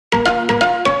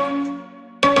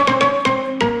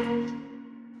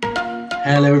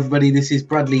Hello everybody, this is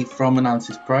Bradley from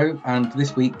AnalysisPro, and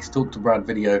this week's Talk to Brad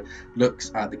video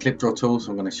looks at the KlipDraw tool. So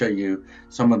I'm going to show you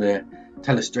some of the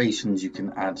telestrations you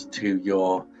can add to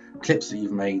your clips that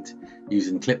you've made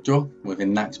using KlipDraw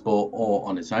within Nacsport or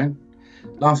on its own.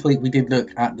 Last week we did look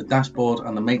at the dashboard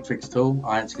and the matrix tool.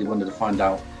 I actually wanted to find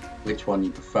out which one you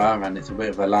prefer, and it's a bit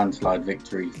of a landslide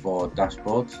victory for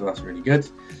dashboard, so that's really good.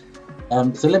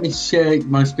 So let me share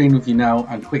my screen with you now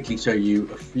and quickly show you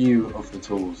a few of the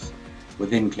tools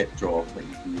within KlipDraw that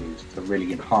you can use to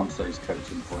really enhance those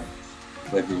coaching points,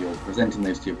 whether you're presenting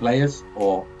those to your players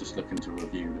or just looking to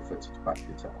review the footage back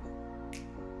yourself.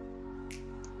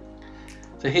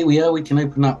 So here we are, we can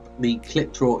open up the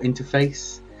KlipDraw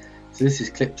interface. So this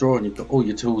is KlipDraw and you've got all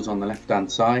your tools on the left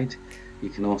hand side. You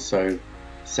can also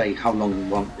say how long you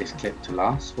want this clip to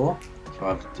last for. So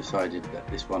I've decided that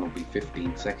this one will be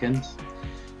 15 seconds.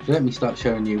 So let me start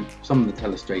showing you some of the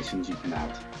telestrations you can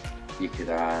add. You could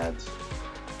add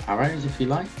arrows if you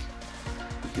like.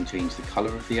 You can change the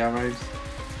color of the arrows.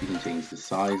 You can change the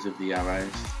size of the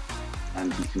arrows,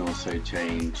 and you can also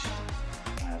change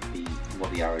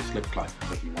what the arrows look like,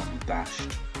 whether you want them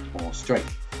dashed or straight.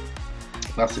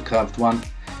 That's a curved one.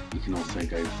 You can also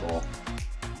go for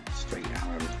a straight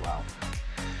arrow as well.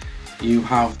 You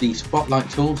have the spotlight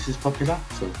tool. This is popular,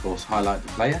 so of course highlight the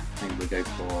player. Maybe we'll go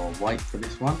for white for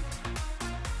this one.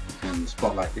 You can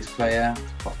spotlight this player,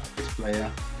 spotlight this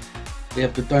player. We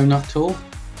have the donut tool,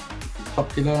 which is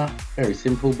popular, very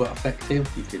simple but effective.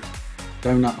 You could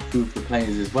donut a few of the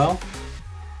players as well.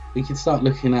 We could start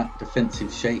looking at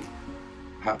defensive shape.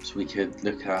 Perhaps we could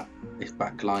look at this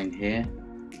back line here.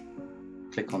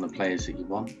 Click on the players that you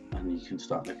want and you can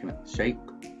start looking at the shape.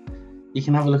 You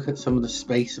can have a look at some of the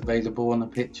space available on the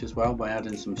pitch as well by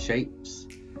adding some shapes.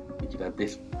 You could add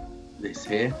this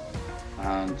here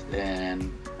and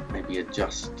then maybe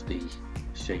adjust the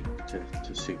shape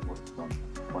to suit what you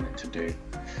want it to do,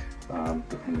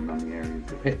 depending on the area of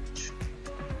the pitch.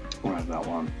 We'll have that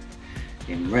one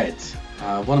in red.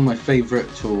 One of my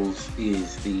favourite tools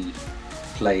is the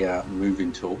player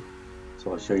moving tool,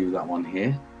 so I'll show you that one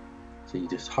here. So you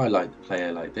just highlight the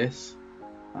player like this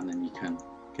and then you can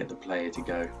get the player to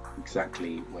go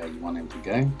exactly where you want him to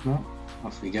go. Well,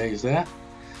 off he goes there.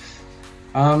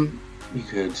 You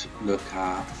could look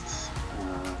at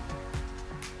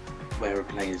where a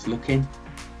player is looking.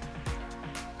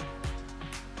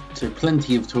 So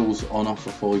plenty of tools on offer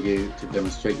for you to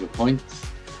demonstrate your points.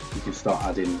 You can start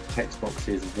adding text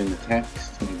boxes within the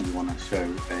text. Maybe you want to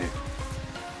show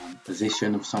a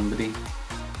position of somebody,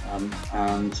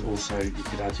 and also you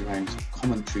could add your own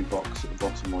commentary box at the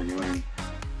bottom or your own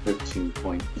coaching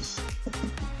points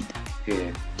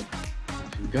here.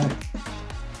 There you go.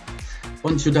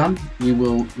 Once you're done, you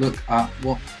will look at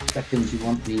what seconds you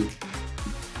want the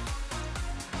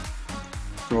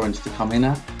drawings to come in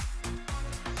at.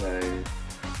 So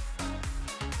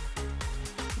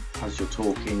as you're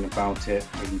talking about it,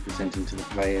 maybe presenting to the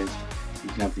players, you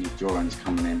can have these drawings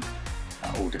coming in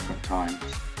at all different times.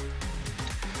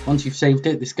 Once you've saved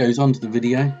it, this goes onto the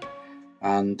video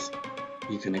and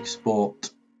you can export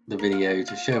the video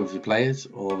to share with your players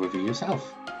or review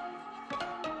yourself.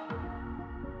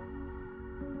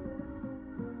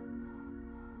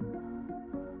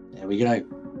 There we go.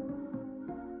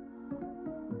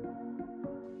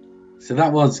 So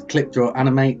that was KlipDraw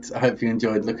Animate. I hope you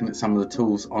enjoyed looking at some of the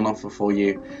tools on offer for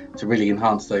you to really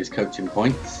enhance those coaching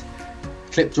points.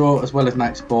 KlipDraw as well as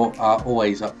Nacsport are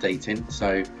always updating,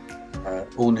 so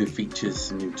all new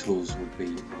features and new tools will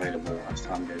be available as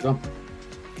time goes on.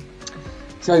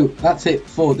 So that's it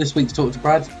for this week's Talk to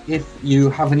Brad. If you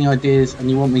have any ideas and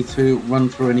you want me to run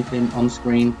through anything on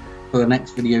screen for the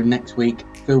next video next week,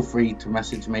 feel free to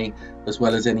message me, as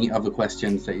well as any other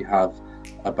questions that you have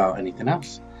about anything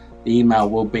else. The email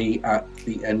will be at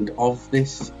the end of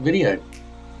this video.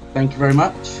 Thank you very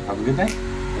much. Have a good day.